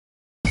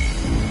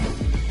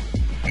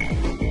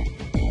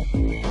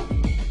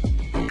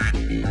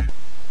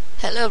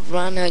Hello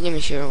everyone, oniaom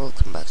here and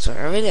welcome back to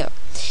our video.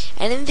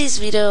 And in this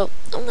video,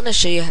 I'm gonna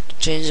show you how to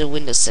change the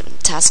Windows 7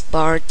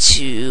 taskbar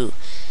to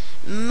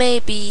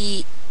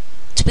maybe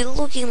to be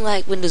looking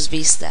like Windows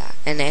Vista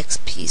and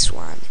XP's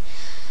one.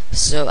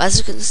 So as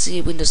you can see,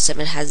 Windows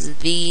 7 has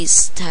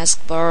this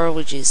taskbar,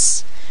 which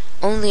is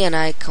only an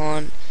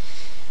icon.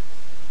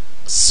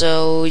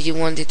 So you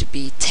want it to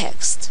be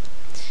text,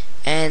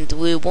 and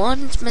we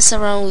won't mess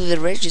around with the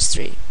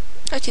registry.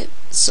 Okay,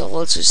 so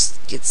let's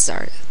just get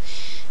started.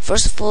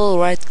 First of all,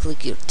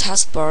 right-click your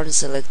taskbar and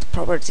select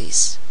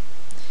Properties.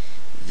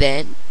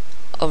 Then,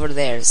 over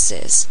there it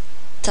says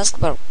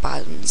Taskbar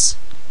Buttons.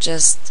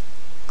 Just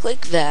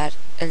click that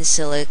and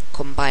select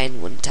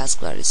Combine when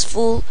taskbar is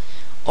full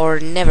or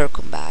Never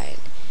Combine.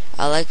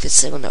 I like the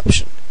second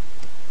option.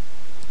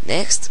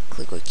 Next,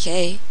 click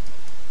OK.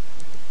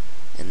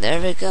 And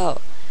there we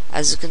go.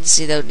 As you can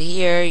see down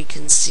here, you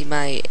can see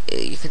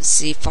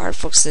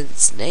Firefox and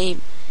its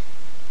name.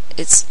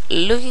 It's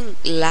looking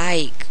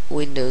like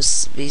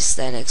Windows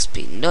Vista and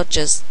XP,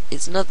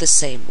 it's not the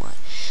same one.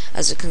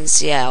 As you can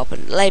see, I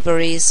opened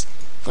Libraries,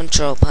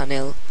 Control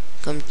Panel,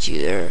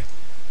 Computer,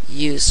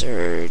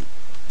 User,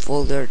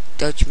 Folder,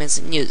 Documents,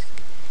 and Music.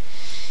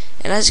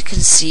 And as you can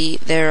see,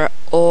 they're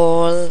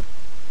all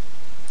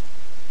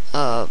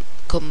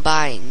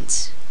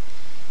combined,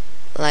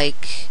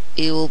 like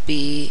it will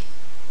be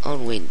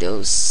on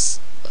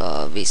Windows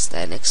Vista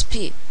and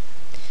XP.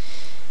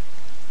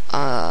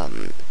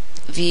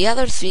 The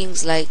other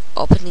things like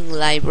opening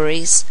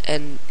Libraries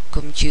and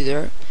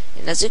Computer,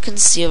 and as you can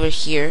see over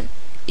here,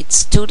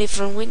 it's two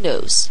different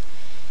windows,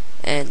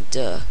 and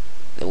the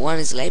one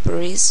is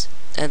Libraries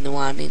and the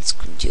one is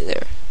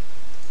Computer.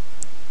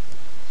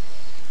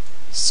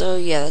 So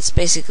yeah, that's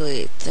basically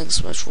it. Thanks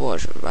so much for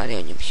watching.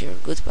 Oniaom here.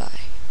 Goodbye.